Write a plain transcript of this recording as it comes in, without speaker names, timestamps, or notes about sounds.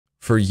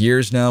For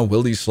years now,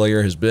 Wildy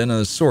Slayer has been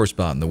a sore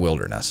spot in the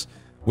wilderness.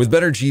 With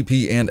better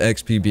GP and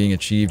XP being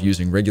achieved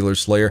using regular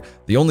Slayer,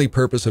 the only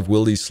purpose of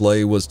Wildy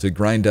Slay was to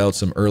grind out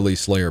some early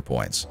Slayer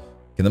points.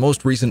 Can the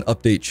most recent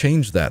update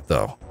change that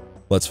though?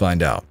 Let's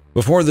find out.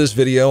 Before this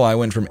video, I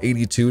went from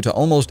 82 to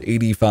almost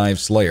 85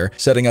 Slayer,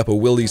 setting up a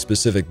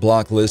Wildy-specific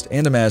block list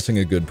and amassing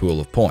a good pool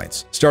of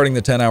points. Starting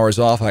the 10 hours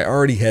off, I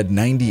already had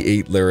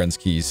 98 Laren's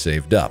keys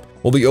saved up.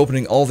 We'll be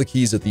opening all the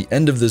keys at the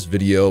end of this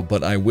video,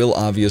 but I will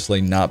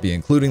obviously not be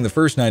including the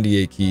first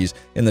 98 keys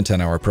in the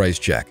 10-hour price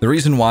check. The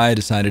reason why I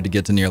decided to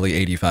get to nearly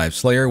 85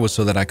 Slayer was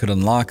so that I could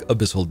unlock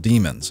Abyssal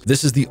Demons.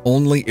 This is the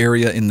only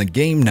area in the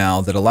game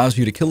now that allows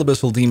you to kill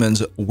Abyssal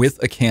Demons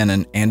with a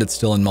cannon, and it's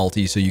still in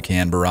multi, so you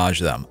can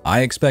barrage them.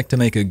 I expect to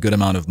make a good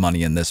amount of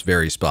money in this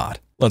very spot.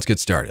 Let's get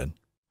started.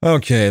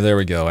 Okay, there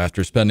we go.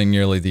 After spending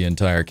nearly the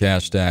entire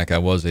cash stack, I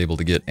was able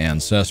to get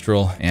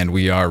Ancestral, and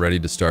we are ready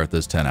to start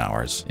this 10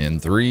 hours. In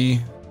 3,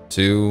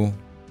 2,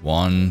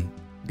 1,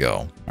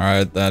 go.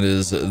 Alright, that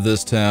is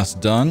this task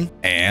done.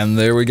 And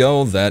there we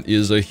go. That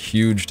is a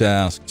huge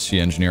task. Sea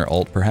Engineer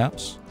Alt,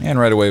 perhaps? And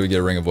right away we get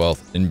a Ring of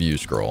Wealth Imbue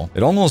Scroll.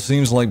 It almost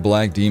seems like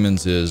Black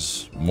Demons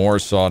is more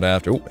sought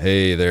after. Oh,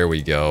 hey, there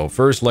we go.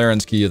 First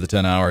Laren's Key of the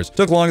 10 hours.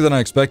 Took longer than I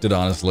expected,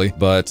 honestly,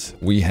 but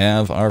we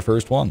have our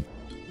first one.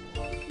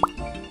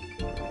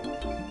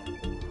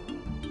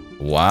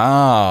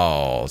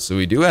 Wow, so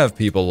we do have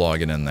people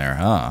logging in there,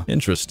 huh?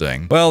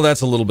 Interesting. Well, that's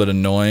a little bit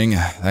annoying.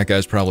 That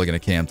guy's probably going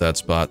to camp that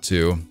spot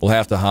too. We'll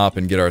have to hop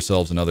and get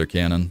ourselves another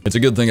cannon. It's a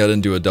good thing I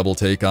didn't do a double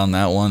take on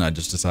that one. I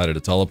just decided to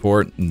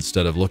teleport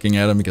instead of looking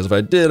at him, because if I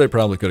did, I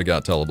probably could have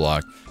got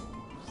teleblocked.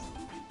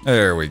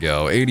 There we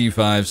go,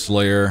 85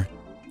 Slayer.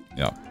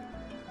 Yep.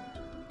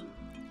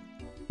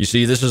 You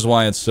see, this is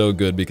why it's so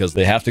good, because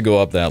they have to go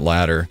up that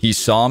ladder. He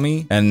saw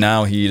me, and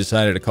now he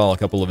decided to call a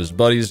couple of his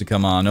buddies to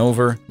come on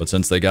over. But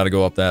since they got to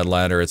go up that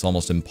ladder, it's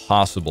almost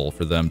impossible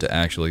for them to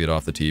actually get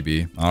off the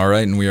TB. All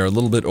right, and we are a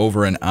little bit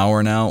over an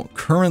hour now.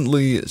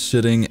 Currently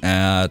sitting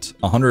at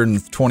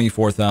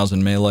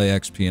 124,000 melee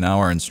XP an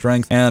hour in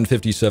strength and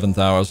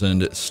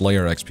 57,000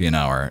 Slayer XP an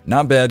hour.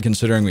 Not bad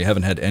considering we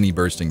haven't had any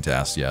bursting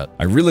tasks yet.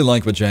 I really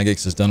like what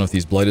Jagex has done with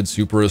these Blighted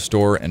Super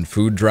Restore and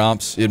food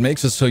drops. It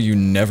makes it so you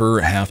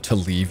never have to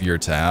leave your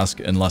task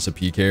unless a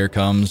PKer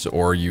comes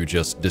or you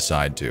just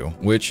decide to,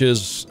 which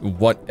is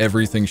what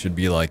everything should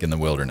be like in the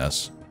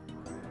wilderness.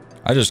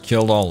 I just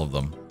killed all of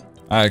them.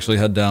 I actually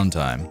had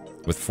downtime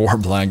with 4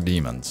 Black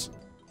Demons.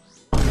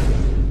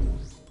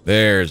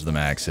 There's the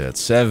max hit,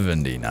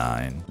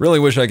 79. Really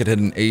wish I could hit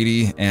an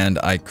 80, and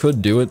I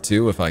could do it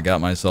too if I got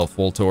myself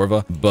full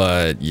Torva,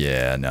 but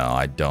yeah, no,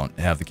 I don't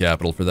have the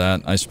capital for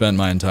that. I spent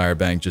my entire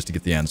bank just to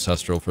get the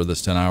Ancestral for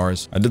this 10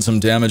 hours. I did some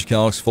damage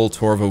calcs. Full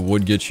Torva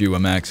would get you a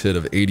max hit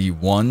of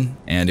 81,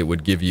 and it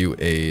would give you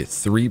a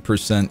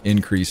 3%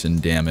 increase in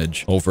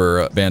damage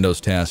over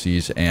Bandos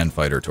Tassis and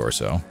Fighter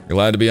Torso.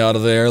 Glad to be out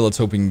of there. Let's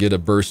hope we can get a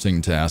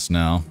bursting task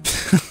now.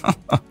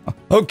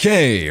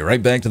 Okay,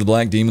 right back to the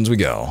Black Demons we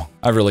go.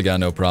 I've really got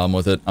no problem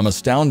with it. I'm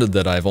astounded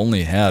that I've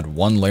only had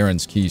 1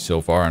 Laren's Key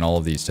so far in all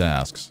of these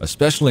tasks,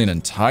 especially an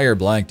entire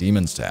Black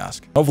Demons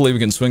task. Hopefully we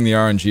can swing the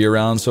RNG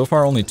around. So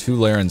far only 2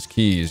 Laren's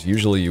Keys.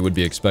 Usually you would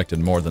be expected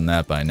more than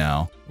that by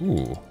now.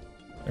 Ooh,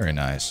 very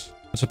nice.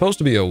 It's supposed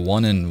to be a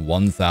 1 in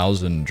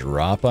 1,000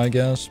 drop, I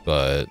guess,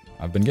 but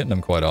I've been getting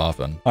them quite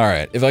often. All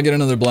right, if I get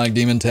another Black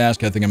Demon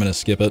task, I think I'm going to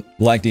skip it.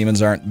 Black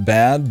Demons aren't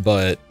bad,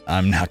 but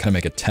I'm not going to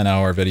make a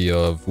 10-hour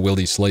video of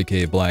Wildy Slay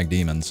Cave Black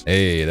Demons.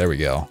 Hey, there we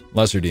go.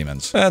 Lesser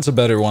Demons. That's a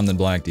better one than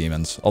Black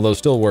Demons, although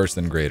still worse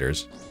than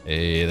Graders.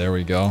 Hey, there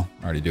we go.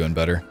 Already doing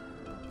better.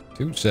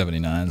 2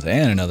 79s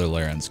and another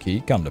Laren's Key.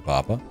 Come to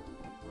Papa.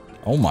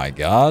 Oh my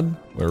god,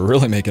 we're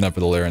really making up for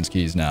the Laren's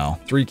Keys now.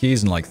 3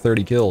 keys and like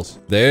 30 kills.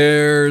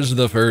 There's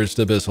the first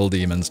Abyssal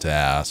Demons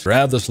task.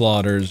 Grab the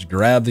Slaughters,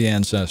 grab the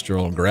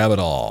Ancestral, grab it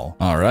all.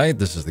 Alright,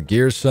 this is the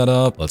gear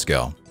setup. Let's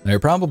go. Now you're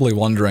probably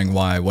wondering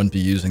why I wouldn't be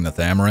using the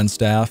Thamarin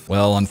Staff.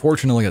 Well,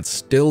 unfortunately it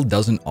still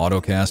doesn't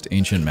autocast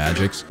Ancient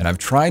Magics, and I've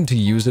tried to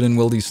use it in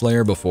Wildy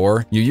Slayer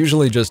before. You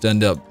usually just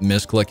end up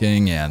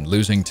misclicking and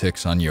losing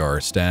ticks on your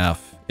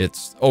staff.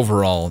 It's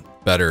overall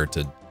better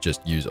to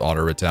just use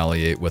Auto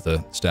Retaliate with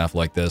a staff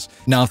like this.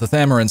 Now, if the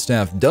Thamarin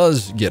Staff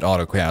does get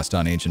autocast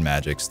on Ancient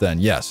Magics, then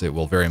yes, it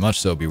will very much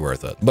so be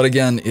worth it. But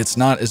again, it's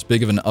not as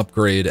big of an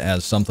upgrade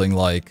as something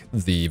like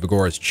the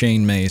Vigorous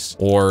Chain Mace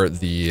or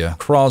the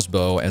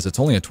Crossbow, as it's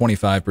only a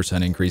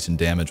 25% increase in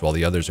damage, while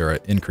the others are an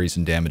increase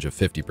in damage of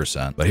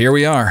 50%. But here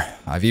we are.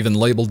 I've even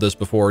labeled this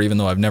before, even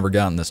though I've never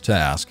gotten this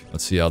task.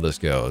 Let's see how this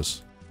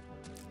goes.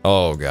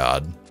 Oh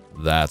god,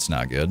 that's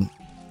not good.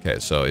 Okay,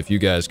 so if you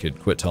guys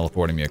could quit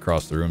teleporting me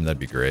across the room, that'd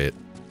be great.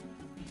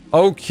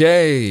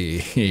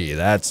 Okay,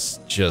 that's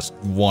just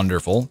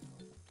wonderful.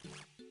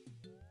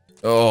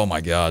 Oh my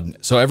god.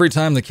 So every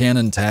time the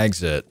cannon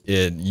tags it,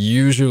 it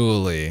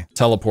usually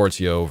teleports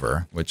you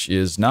over, which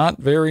is not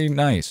very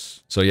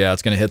nice. So yeah,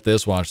 it's gonna hit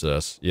this, watch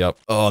this. Yep.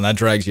 Oh, and that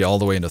drags you all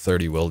the way into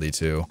 30 Wildy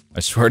too. I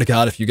swear to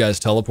god, if you guys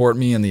teleport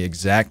me and the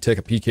exact tick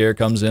a PKer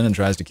comes in and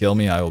tries to kill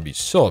me, I will be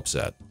so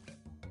upset.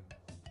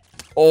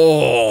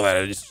 Oh,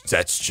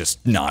 that's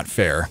just not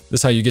fair. This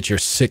is how you get your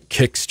sick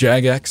kicks,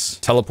 Jagex?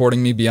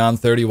 Teleporting me beyond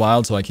 30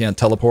 wild so I can't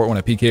teleport when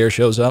a PKer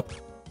shows up?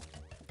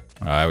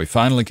 Alright, we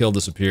finally killed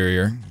the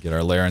Superior. Get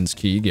our Laren's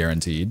Key,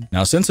 guaranteed.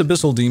 Now, since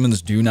Abyssal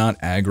Demons do not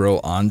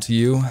aggro onto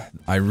you,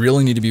 I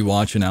really need to be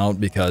watching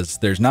out because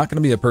there's not going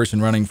to be a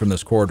person running from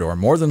this corridor.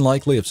 More than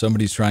likely, if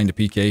somebody's trying to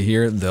PK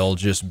here, they'll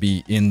just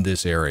be in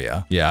this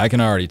area. Yeah, I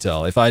can already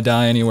tell. If I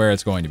die anywhere,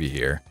 it's going to be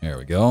here. There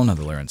we go,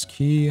 another Laren's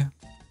Key.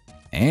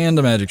 And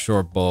a Magic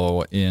Short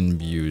Bow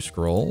Imbue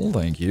Scroll,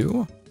 thank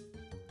you.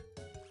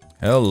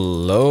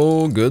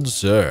 Hello, good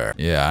sir.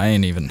 Yeah, I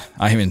ain't even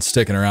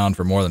sticking around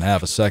for more than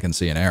half a second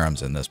seeing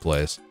Arams in this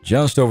place.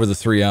 Just over the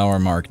 3-hour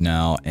mark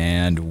now,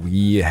 and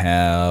we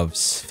have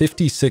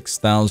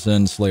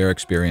 56,000 Slayer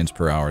experience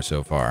per hour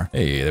so far.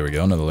 Hey, there we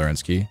go, another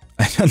Laren's Key.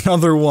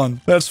 Another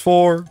one. That's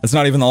 4. That's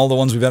not even all the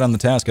ones we've had on the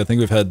task. I think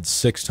we've had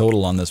 6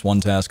 total on this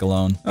one task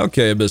alone.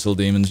 Okay, Abyssal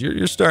Demons,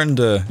 you're starting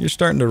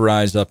to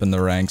rise up in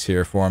the ranks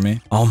here for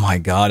me. Oh my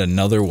god,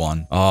 another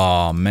one.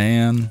 Oh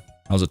man.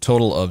 That was a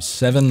total of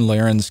 7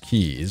 Laren's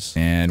Keys,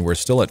 and we're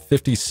still at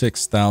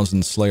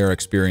 56,000 Slayer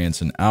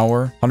experience an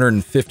hour,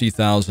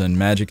 150,000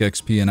 Magic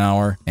XP an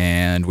hour,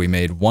 and we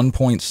made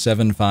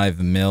 1.75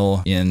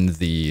 mil in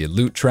the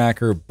loot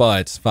tracker,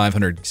 but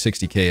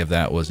 560k of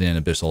that was in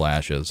Abyssal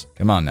Ashes.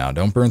 Come on now,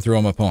 don't burn through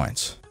all my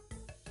points.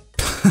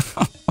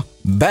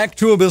 Back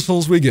to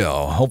Abyssals we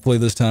go. Hopefully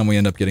this time we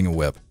end up getting a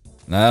whip.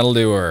 That'll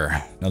do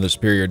her. Another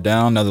Superior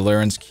down, another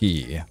Laren's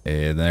Key.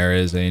 And there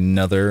is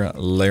another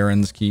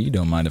Laren's Key,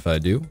 don't mind if I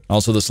do.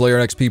 Also, the Slayer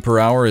XP per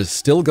hour is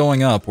still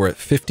going up. We're at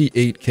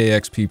 58k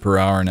XP per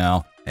hour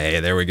now.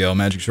 Hey, there we go,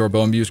 Magic Short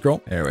Bow Imbue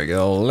Scroll. There we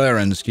go,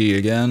 Laren's Key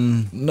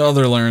again.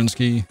 Another Laren's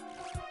Key.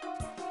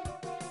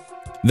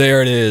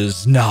 There it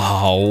is.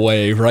 No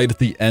way, right at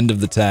the end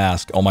of the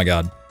task. Oh my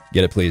god,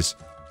 get it please.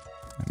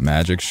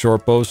 Magic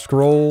Short Bow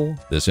Scroll.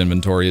 This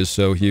inventory is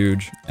so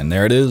huge. And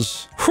there it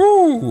is.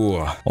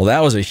 Whew! Well,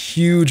 that was a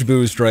huge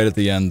boost right at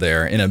the end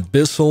there. An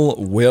Abyssal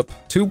Whip.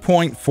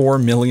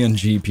 2.4 million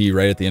GP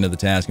right at the end of the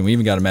task. And we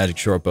even got a Magic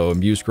Short Bow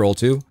Imbue Scroll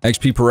too.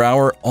 XP per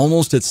hour,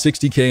 almost at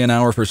 60k an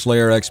hour for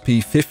Slayer XP.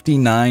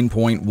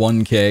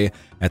 59.1k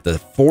at the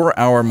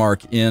 4-hour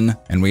mark in.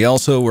 And we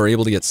also were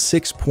able to get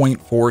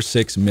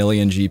 6.46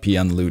 million GP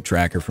on the loot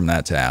tracker from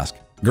that task.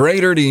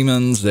 Greater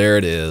Demons, there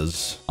it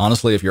is.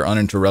 Honestly, if you're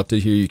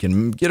uninterrupted here, you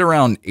can get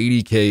around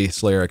 80k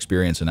Slayer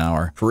experience an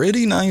hour.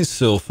 Pretty nice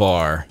so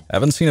far.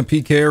 Haven't seen a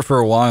PKer for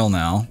a while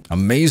now.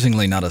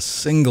 Amazingly, not a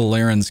single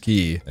Laren's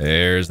Key.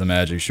 There's the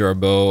Magic Short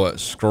Bow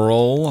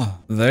Scroll.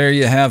 There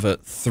you have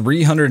it.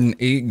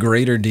 308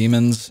 Greater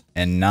Demons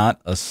and not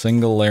a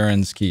single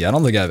Laren's Key. I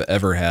don't think I've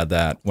ever had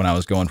that when I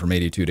was going from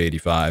 82 to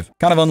 85.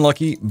 Kind of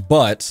unlucky,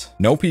 but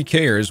no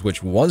PKers,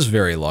 which was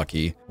very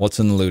lucky. What's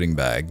in the looting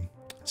bag?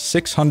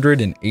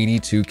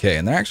 682k,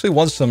 and there actually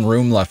was some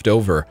room left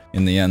over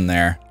in the end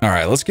there. All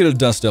right, let's get a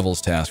Dust Devil's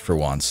task for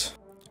once.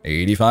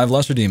 85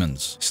 Lesser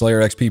Demons.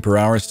 Slayer XP per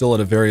hour still at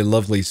a very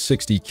lovely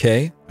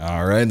 60k.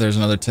 All right, there's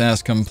another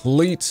task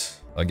complete.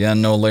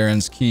 Again, no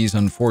Laren's Keys,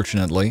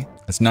 unfortunately.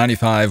 That's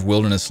 95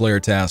 Wilderness Slayer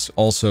tasks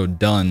also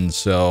done,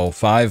 so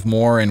 5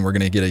 more and we're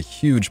gonna get a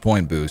huge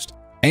point boost.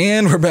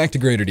 And we're back to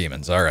Greater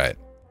Demons, all right.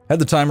 Had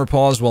the timer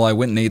paused while I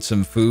went and ate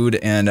some food,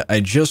 and I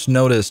just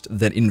noticed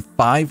that in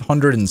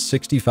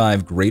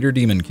 565 Greater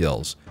Demon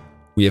kills,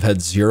 we have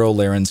had 0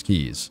 Laren's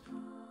Keys.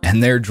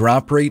 And their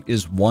drop rate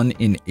is 1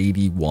 in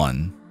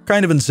 81.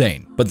 Kind of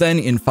insane. But then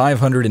in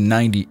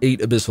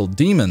 598 Abyssal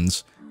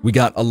Demons, we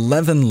got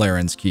 11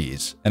 Laren's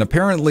Keys, and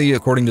apparently,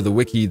 according to the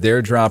wiki,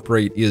 their drop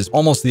rate is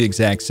almost the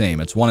exact same.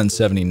 It's 1 in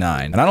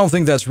 79. And I don't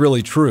think that's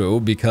really true,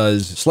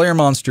 because Slayer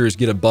monsters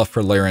get a buff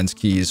for Laren's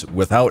Keys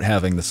without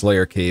having the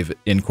Slayer Cave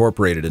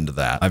incorporated into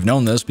that. I've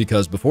known this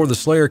because before the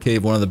Slayer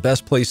Cave, one of the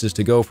best places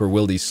to go for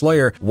Wildy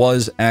Slayer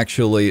was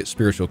actually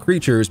spiritual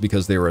creatures,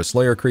 because they were a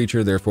Slayer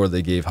creature, therefore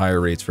they gave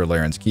higher rates for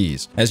Laren's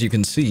Keys. As you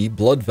can see,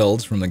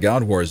 Bloodvelds from the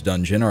God Wars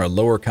dungeon are a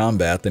lower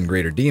combat than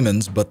Greater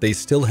Demons, but they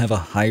still have a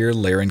higher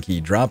Laren Key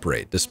drop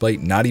rate,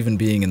 despite not even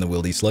being in the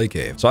Wildy Slay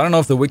Cave. So I don't know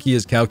if the wiki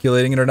is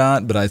calculating it or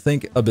not, but I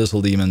think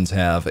Abyssal Demons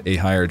have a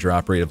higher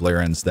drop rate of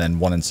Larens than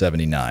 1 in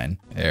 79.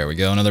 There we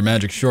go, another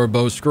Magic Short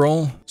Bow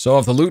Scroll. So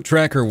if the loot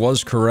tracker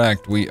was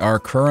correct, we are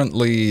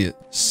currently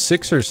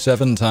 6 or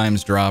 7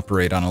 times drop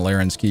rate on a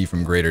Laren's Key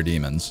from Greater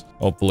Demons.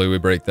 Hopefully we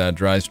break that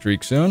dry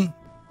streak soon.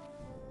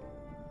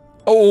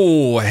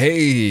 Oh,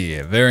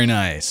 hey, very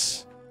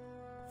nice.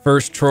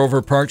 First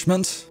Trover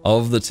Parchment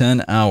of the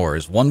 10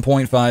 hours,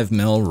 1.5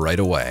 mil right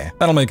away.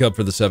 That'll make up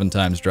for the 7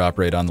 times drop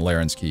rate on the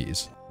Laren's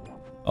Keys.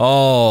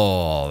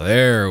 Oh,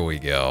 there we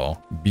go.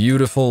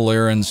 Beautiful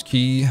Laren's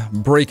Key,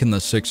 breaking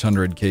the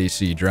 600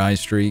 KC dry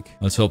streak.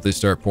 Let's hope they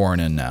start pouring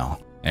in now.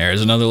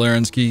 There's another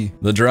Laren's Key.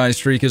 The dry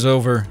streak is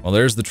over. Well,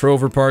 there's the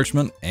Trover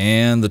Parchment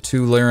and the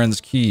 2 Laren's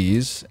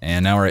Keys.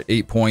 And now we're at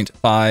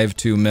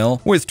 8.52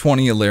 mil with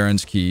 20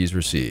 Laren's Keys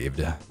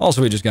received.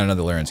 Also, we just got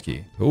another Laren's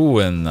Key. Who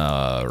in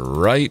the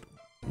right?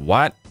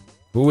 What?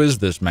 Who is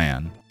this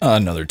man?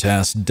 Another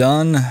task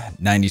done.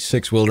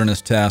 96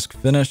 wilderness task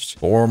finished.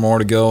 4 more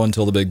to go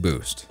until the big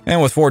boost.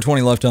 And with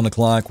 420 left on the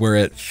clock, we're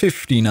at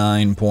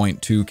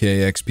 59.2k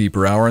XP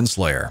per hour in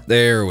Slayer.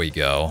 There we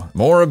go.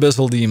 More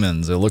Abyssal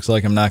Demons. It looks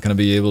like I'm not going to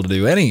be able to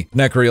do any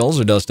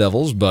Necreals or Dust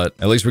Devils, but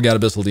at least we got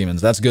Abyssal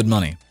Demons. That's good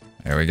money.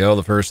 There we go,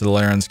 the first of the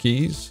Laren's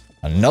Keys.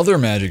 Another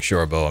Magic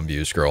Short Bow and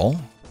View Scroll.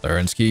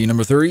 Laren's Key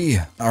number 3.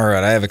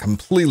 Alright, I have a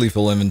completely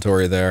full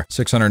inventory there.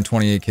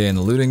 628k in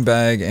the looting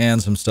bag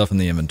and some stuff in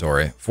the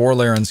inventory. 4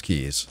 Laren's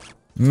Keys.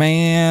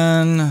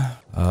 Man.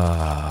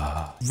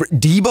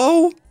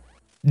 Debo?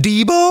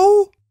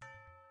 Debo?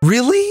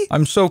 Really?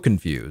 I'm so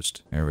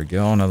confused. There we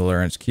go, another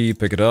Laren's Key.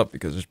 Pick it up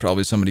because there's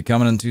probably somebody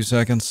coming in 2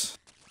 seconds.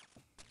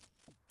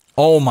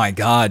 Oh my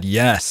god,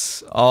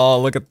 yes.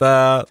 Oh, look at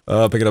that.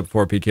 Pick it up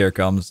before PKR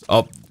comes.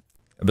 Oh,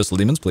 Abyssal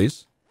Demons,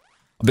 please.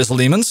 Abyssal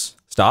Demons,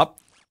 stop.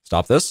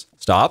 Stop this.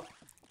 Stop.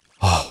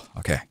 Oh,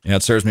 okay. Yeah,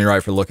 it serves me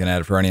right for looking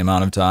at it for any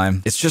amount of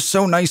time. It's just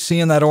so nice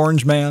seeing that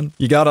orange, man.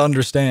 You gotta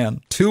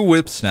understand. 2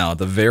 whips now at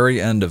the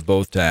very end of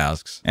both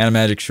tasks. And a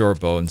magic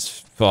short bow.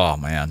 And oh,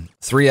 man.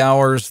 3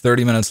 hours,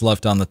 30 minutes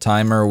left on the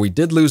timer. We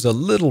did lose a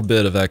little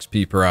bit of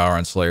XP per hour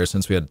on Slayer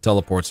since we had to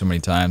teleport so many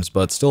times,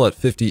 but still at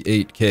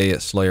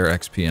 58k Slayer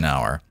XP an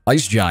hour.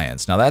 Ice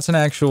Giants. Now that's an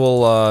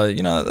actual,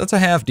 you know, that's a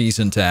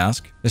half-decent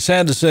task. It's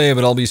sad to say,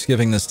 but I'll be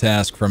skipping this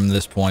task from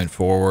this point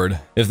forward.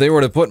 If they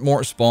were to put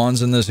more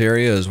spawns in this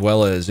area as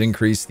well as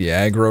increase the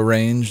aggro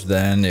range,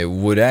 then it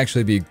would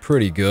actually be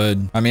pretty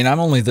good. I mean,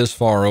 I'm only this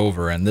far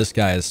over, and this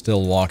guy is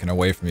still walking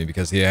away from me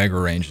because the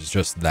aggro range is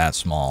just that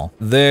small.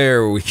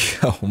 There we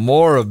go.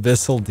 More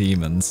Abyssal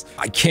Demons.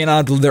 I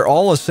cannot, they're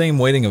all the same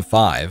weighting of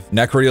 5.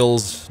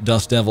 Necreals,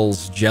 Dust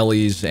Devils,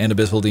 Jellies, and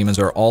Abyssal Demons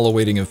are all a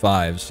weighting of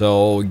 5,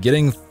 so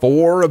getting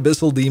 4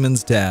 Abyssal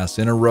Demons tasks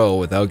in a row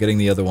without getting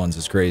the other ones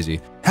is crazy.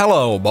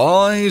 Hello,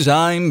 boys,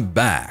 I'm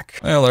back.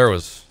 Well, that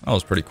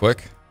was pretty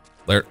quick.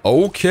 There,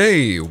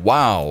 okay,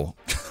 wow.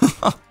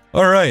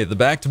 All right, the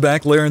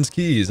back-to-back Laren's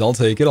Keys. I'll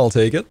take it, I'll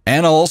take it.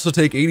 And I'll also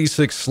take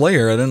 86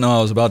 Slayer. I didn't know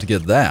I was about to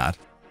get that.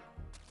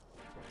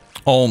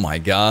 Oh my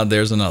god,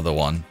 there's another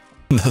one.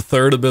 The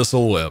third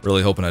Abyssal Whip.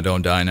 Really hoping I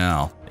don't die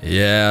now.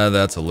 Yeah,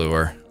 that's a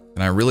lure.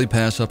 Can I really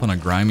pass up on a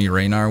grimy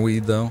Raynar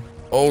weed, though?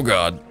 Oh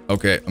god.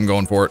 Okay, I'm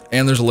going for it.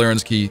 And there's a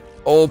Laren's Key.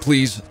 Oh,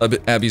 please.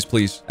 Abby's,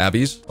 please.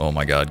 Abby's? Oh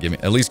my god,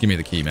 at least give me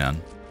the key,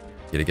 man.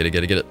 Get it, get it,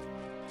 get it, get it.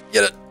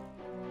 Get it!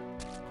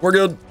 We're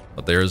good.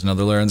 But there's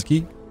another Laren's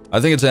Key. I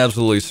think it's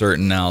absolutely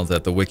certain now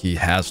that the wiki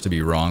has to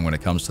be wrong when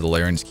it comes to the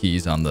Laren's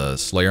Keys on the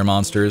Slayer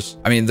monsters.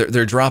 I mean,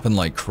 they're dropping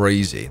like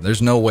crazy.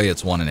 There's no way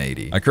it's 1 in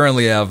 80. I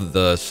currently have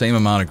the same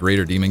amount of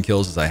Greater Demon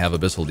kills as I have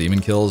Abyssal Demon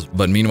kills,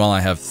 but meanwhile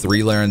I have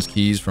 3 Laren's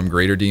Keys from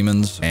Greater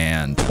Demons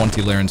and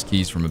 20 Laren's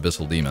Keys from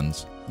Abyssal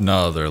Demons.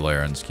 Another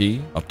Laren's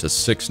Key. Up to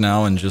 6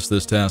 now in just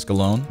this task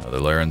alone. Another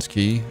Laren's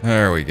Key.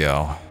 There we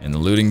go. In the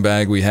looting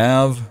bag we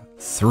have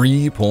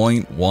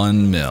 3.1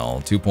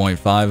 mil,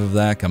 2.5 of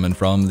that coming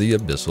from the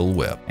Abyssal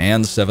Whip,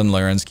 and 7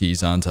 Laren's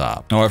Keys on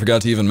top. Oh, I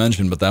forgot to even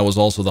mention, but that was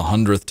also the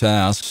 100th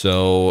task,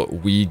 so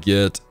we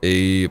get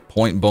a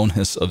point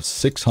bonus of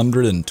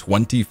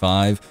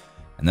 625,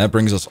 and that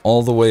brings us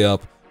all the way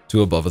up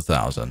to above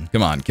 1,000.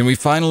 Come on, can we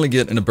finally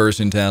get in a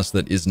bursting task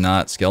that is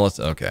not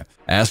skeleton? Okay.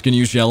 Ask and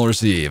you shall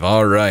receive.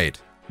 All right.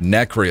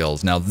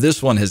 Necreals. Now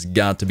this one has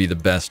got to be the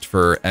best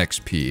for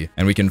XP,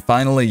 and we can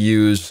finally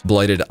use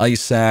Blighted Ice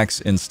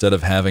Sacks instead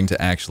of having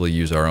to actually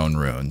use our own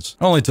runes.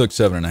 It only took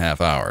 7.5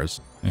 hours.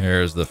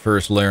 Here's the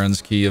first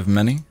Laren's Key of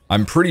many.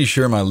 I'm pretty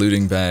sure my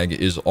looting bag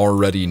is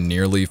already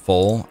nearly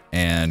full,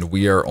 and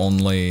we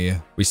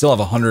still have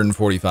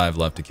 145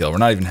 left to kill. We're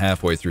not even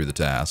halfway through the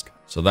task.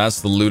 So that's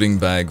the looting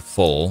bag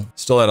full.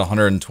 Still at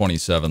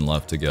 127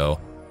 left to go.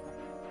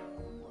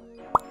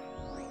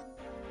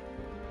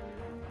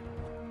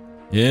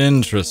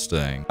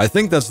 Interesting. I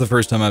think that's the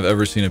first time I've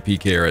ever seen a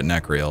PKer at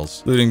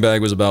Necreals. Looting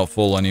bag was about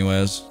full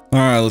anyways.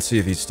 Alright, let's see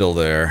if he's still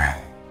there.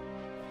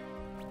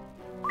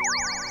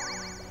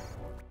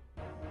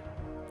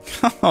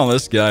 Oh,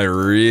 this guy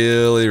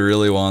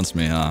really wants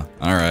me, huh?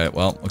 Alright,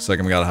 well, looks like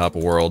I'm gotta hop a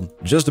world.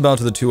 Just about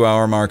to the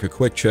 2-hour mark, a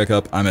quick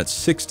checkup. I'm at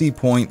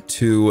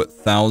 60.2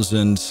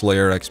 thousand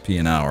Slayer XP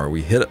an hour.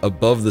 We hit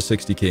above the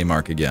 60k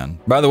mark again.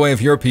 By the way,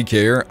 if you're a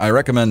PKer, I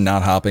recommend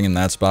not hopping in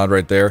that spot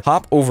right there.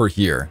 Hop over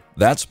here.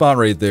 That spot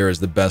right there is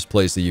the best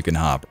place that you can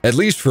hop. At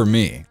least for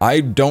me.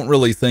 I don't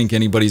really think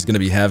anybody's going to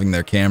be having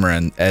their camera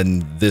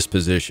in this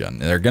position.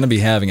 They're going to be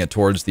having it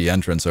towards the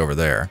entrance over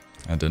there.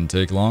 That didn't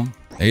take long.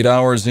 8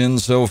 hours in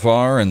so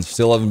far and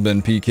still haven't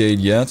been PK'd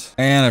yet.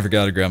 And I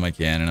forgot to grab my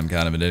cannon. I'm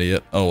kind of an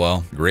idiot. Oh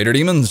well. Greater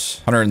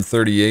Demons.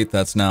 138.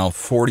 That's now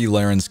 40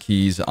 Laren's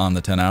Keys on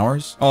the 10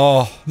 hours.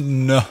 Oh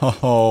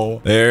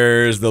no.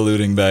 There's the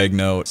looting bag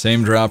note.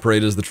 Same drop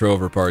rate as the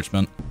Trover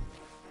Parchment.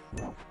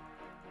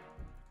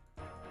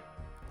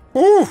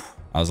 Whew.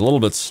 I was a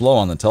little bit slow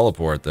on the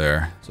teleport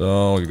there.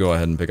 So we go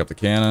ahead and pick up the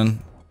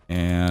cannon.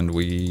 And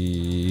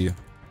we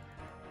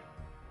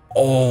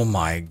Oh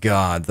my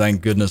god,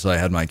 thank goodness I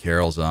had my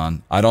carols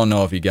on. I don't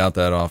know if he got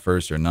that off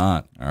first or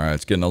not. Alright,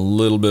 it's getting a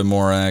little bit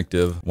more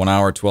active. 1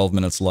 hour, 12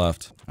 minutes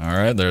left.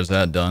 Alright, there's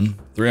that done.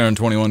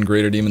 321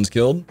 greater demons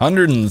killed.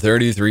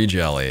 133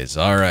 jellies.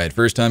 Alright,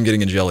 first time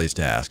getting a jellies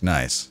task.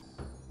 Nice.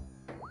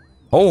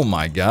 Oh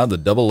my god, the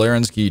double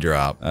Laren's key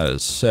drop. That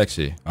is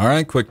sexy.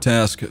 Alright, quick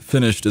task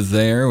finished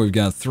there. We've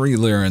got 3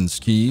 Laren's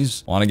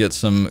keys. Want to get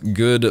some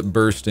good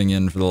bursting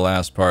in for the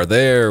last part.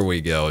 There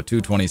we go.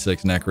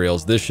 226 neck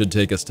rails. This should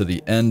take us to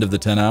the end of the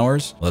 10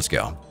 hours. Let's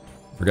go.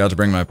 Forgot to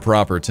bring my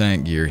proper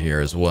tank gear here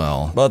as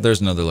well. But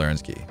there's another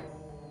Laren's key.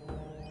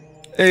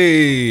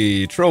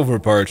 Hey, Trover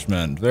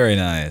Parchment. Very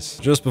nice.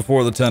 Just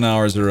before the 10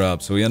 hours are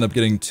up, so we end up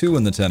getting 2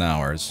 in the 10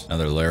 hours.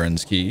 Another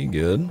Laren's key.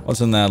 Good.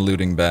 What's in that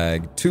looting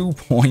bag?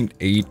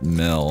 2.8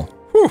 mil.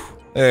 Whew.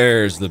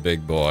 There's the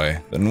big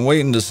boy. Been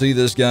waiting to see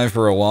this guy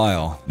for a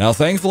while. Now,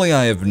 thankfully,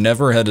 I have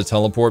never had to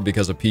teleport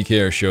because a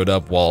PKer showed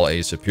up while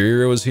a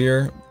superior was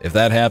here. If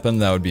that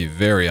happened, that would be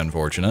very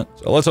unfortunate.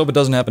 So let's hope it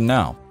doesn't happen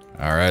now.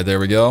 Alright, there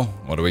we go.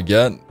 What do we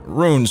get?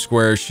 Rune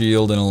Square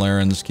Shield and a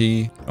Laren's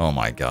key. Oh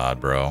my god,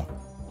 bro.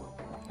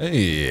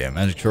 Hey,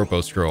 Magic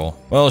Torpo Scroll.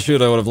 Well,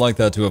 shoot, I would have liked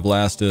that to have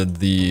lasted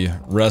the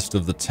rest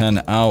of the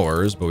 10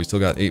 hours, but we still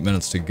got 8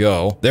 minutes to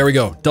go. There we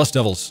go, Dust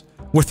Devils.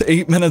 With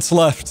 8 minutes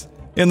left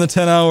in the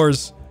 10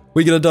 hours,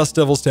 we get a Dust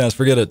Devils task.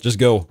 Forget it, just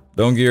go.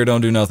 Don't gear,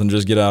 don't do nothing,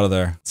 just get out of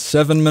there.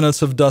 7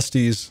 minutes of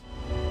Dusties.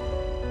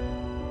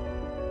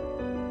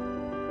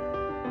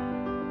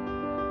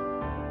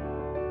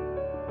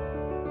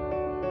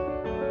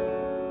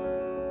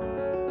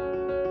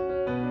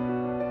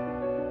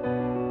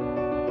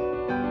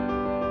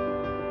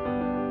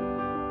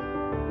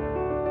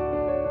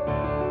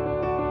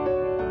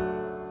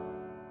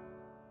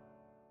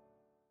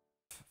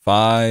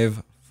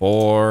 Five,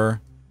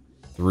 4,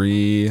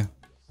 3,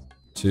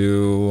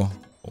 2,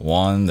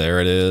 1. There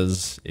it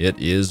is. It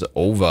is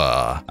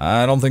over.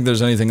 I don't think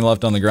there's anything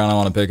left on the ground I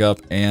want to pick up,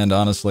 and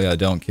honestly, I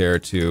don't care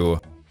to.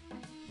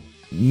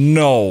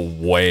 No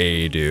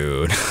way,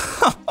 dude.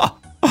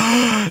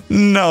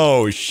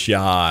 No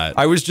shot.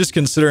 I was just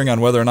considering on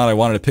whether or not I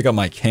wanted to pick up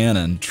my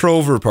cannon.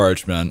 Trover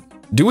Parchment.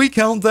 Do we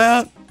count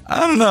that? I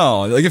don't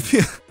know. Like, it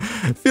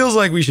feels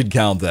like we should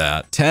count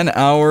that. 10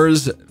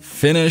 hours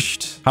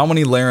finished. How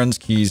many Laren's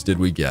keys did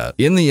we get?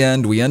 In the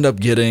end, we end up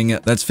getting,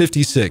 that's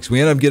 56.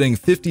 We end up getting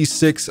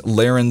 56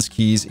 Laren's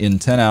keys in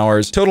 10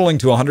 hours, totaling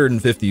to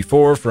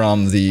 154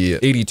 from the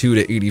 82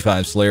 to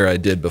 85 Slayer I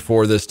did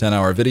before this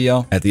 10-hour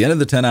video. At the end of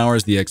the 10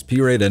 hours, the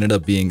XP rate ended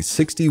up being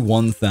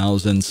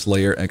 61,000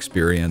 Slayer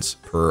experience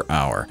per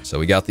hour. So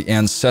we got the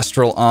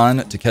Ancestral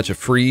on to catch a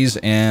freeze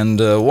and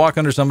walk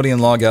under somebody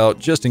and log out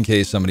just in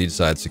case somebody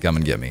decides to come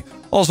and get me.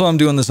 Also, I'm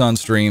doing this on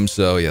stream,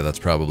 so yeah, that's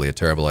probably a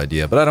terrible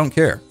idea, but I don't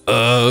care.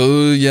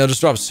 Yeah, just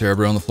drop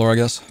Cerebro on the floor, I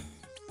guess.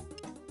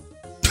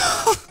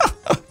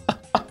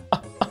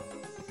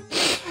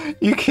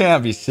 You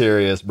can't be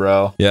serious,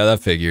 bro. Yeah, that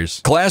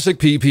figures. Classic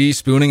PP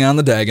spooning on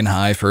the Dagon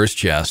High first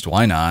chest.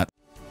 Why not?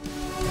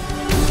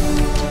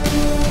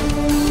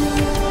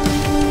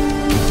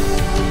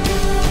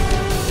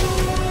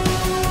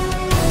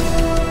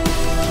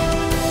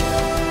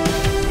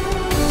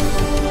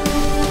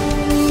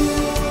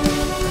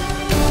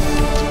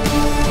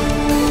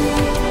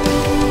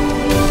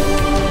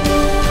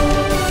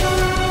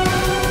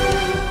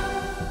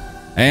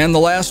 And the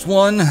last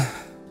one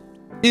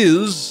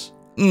is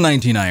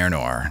 19 iron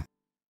ore.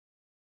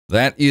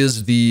 That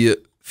is the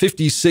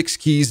 56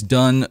 keys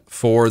done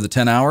for the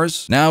 10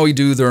 hours. Now we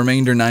do the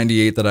remainder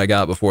 98 that I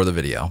got before the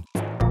video.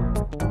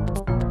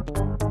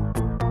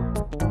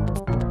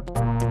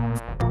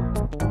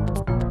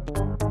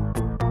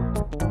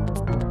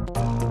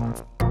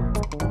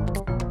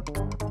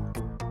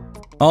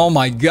 Oh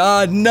my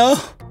god, no!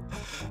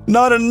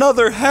 Not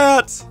another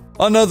hat!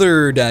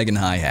 Another Dagon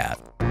High hat.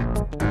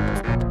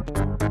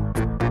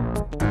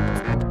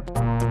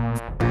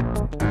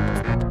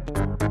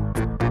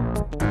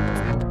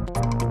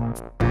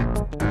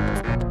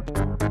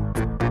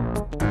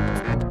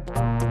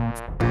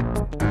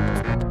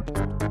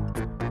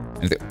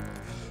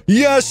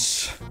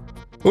 Yes!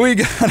 We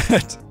got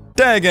it!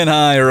 Dagon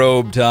High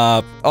robe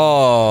top.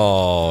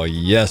 Oh,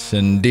 yes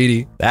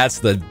indeedy. That's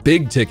the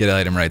big ticket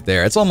item right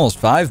there. It's almost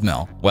 5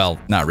 mil. Well,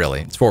 not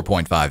really. It's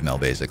 4.5 mil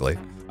basically.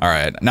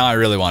 Alright, now I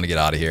really want to get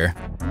out of here.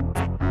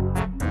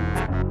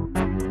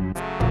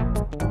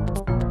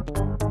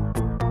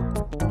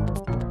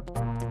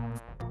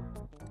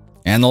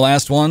 And the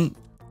last one,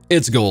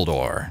 it's gold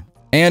ore.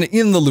 And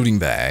in the looting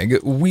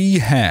bag, we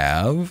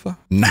have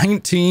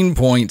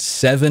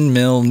 19.7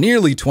 mil,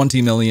 nearly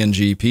 20 million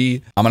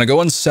GP. I'm gonna go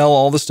and sell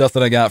all the stuff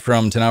that I got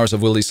from 10 hours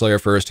of Wildy Slayer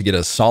first to get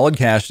a solid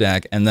cash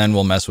stack, and then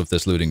we'll mess with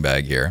this looting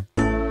bag here.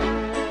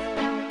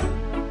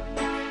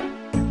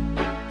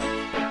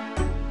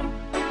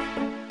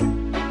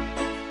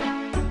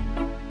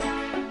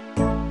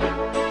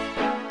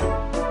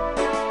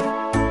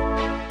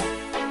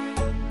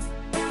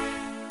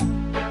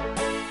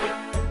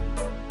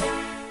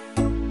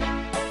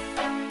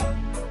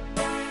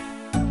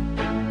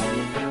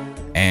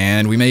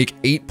 And we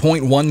make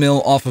 8.1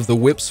 mil off of the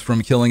whips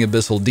from killing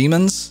abyssal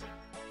demons.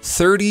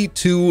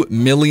 32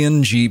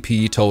 million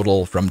GP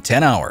total from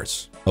 10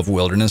 hours of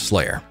Wilderness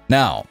Slayer.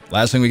 Now,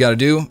 last thing we gotta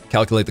do,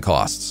 calculate the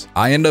costs.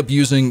 I end up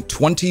using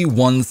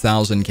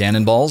 21,000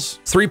 cannonballs,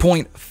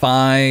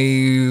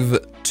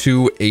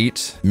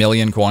 3.528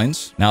 million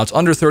coins. Now it's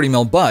under 30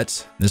 mil,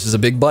 but this is a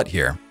big but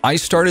here. I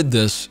started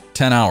this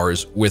 10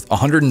 hours with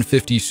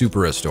 150 super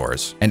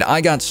restores, and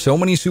I got so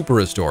many super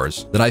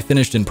restores that I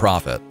finished in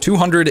profit.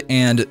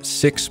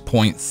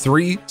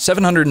 206.3,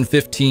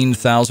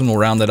 715,000, we'll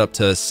round that up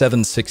to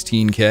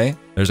 716k.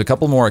 There's a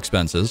couple more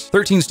expenses.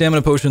 13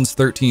 stamina potions,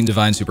 13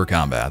 divine super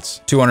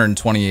combats.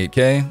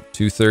 228k,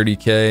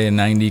 230k,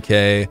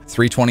 90k,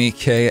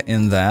 320k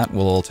in that.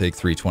 We'll take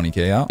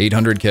 320k out.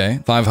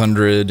 800k,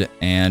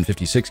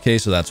 556k,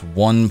 so that's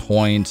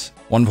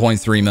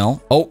 1.3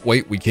 mil. Oh,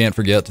 wait, we can't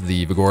forget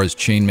the Vigora's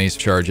chain mace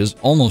charges.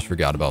 Almost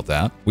forgot about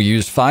that. We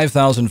used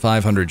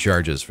 5,500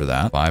 charges for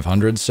that.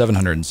 500,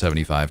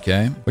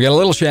 775k. We got a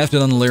little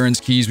shafted on the Lyran's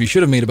keys. We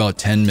should have made about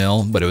 10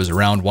 mil, but it was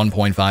around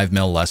 1.5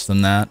 mil less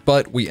than that.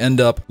 But we end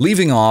up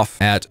leaving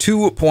off at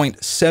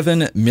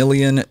 2.7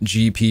 million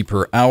GP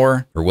per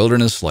hour for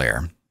Wilderness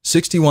Slayer.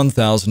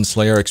 61,000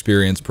 Slayer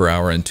experience per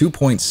hour and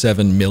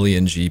 2.7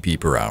 million GP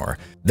per hour.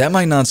 That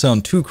might not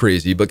sound too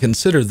crazy, but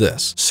consider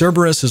this.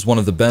 Cerberus is one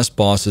of the best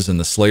bosses in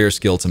the Slayer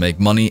skill to make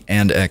money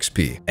and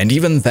XP. And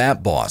even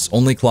that boss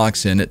only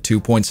clocks in at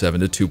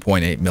 2.7 to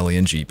 2.8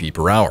 million GP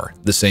per hour,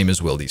 the same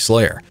as Wildy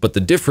Slayer. But the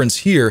difference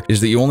here is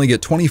that you only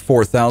get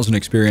 24,000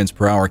 experience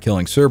per hour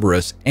killing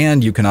Cerberus,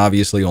 and you can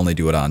obviously only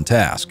do it on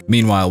task.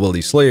 Meanwhile,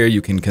 Wildy Slayer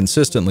you can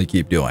consistently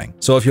keep doing.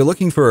 So if you're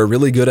looking for a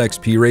really good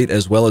XP rate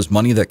as well as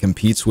money that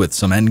competes with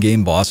some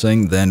endgame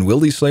bossing, then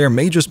Wildy Slayer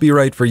may just be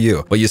right for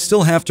you. But you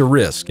still have to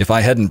risk. If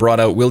I hadn't brought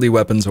out Wildy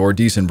weapons or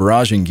decent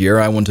barraging gear,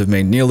 I wouldn't have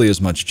made nearly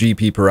as much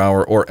GP per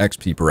hour or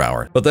XP per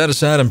hour. But that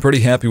aside, I'm pretty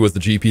happy with the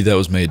GP that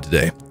was made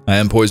today. I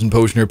am Poisoned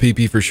Potion, or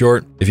PP for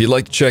short. If you'd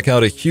like to check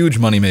out a huge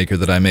moneymaker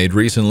that I made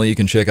recently, you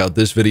can check out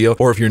this video.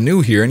 Or if you're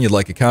new here and you'd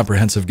like a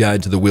comprehensive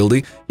guide to the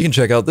Wildy, you can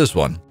check out this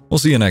one. We'll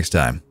see you next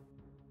time.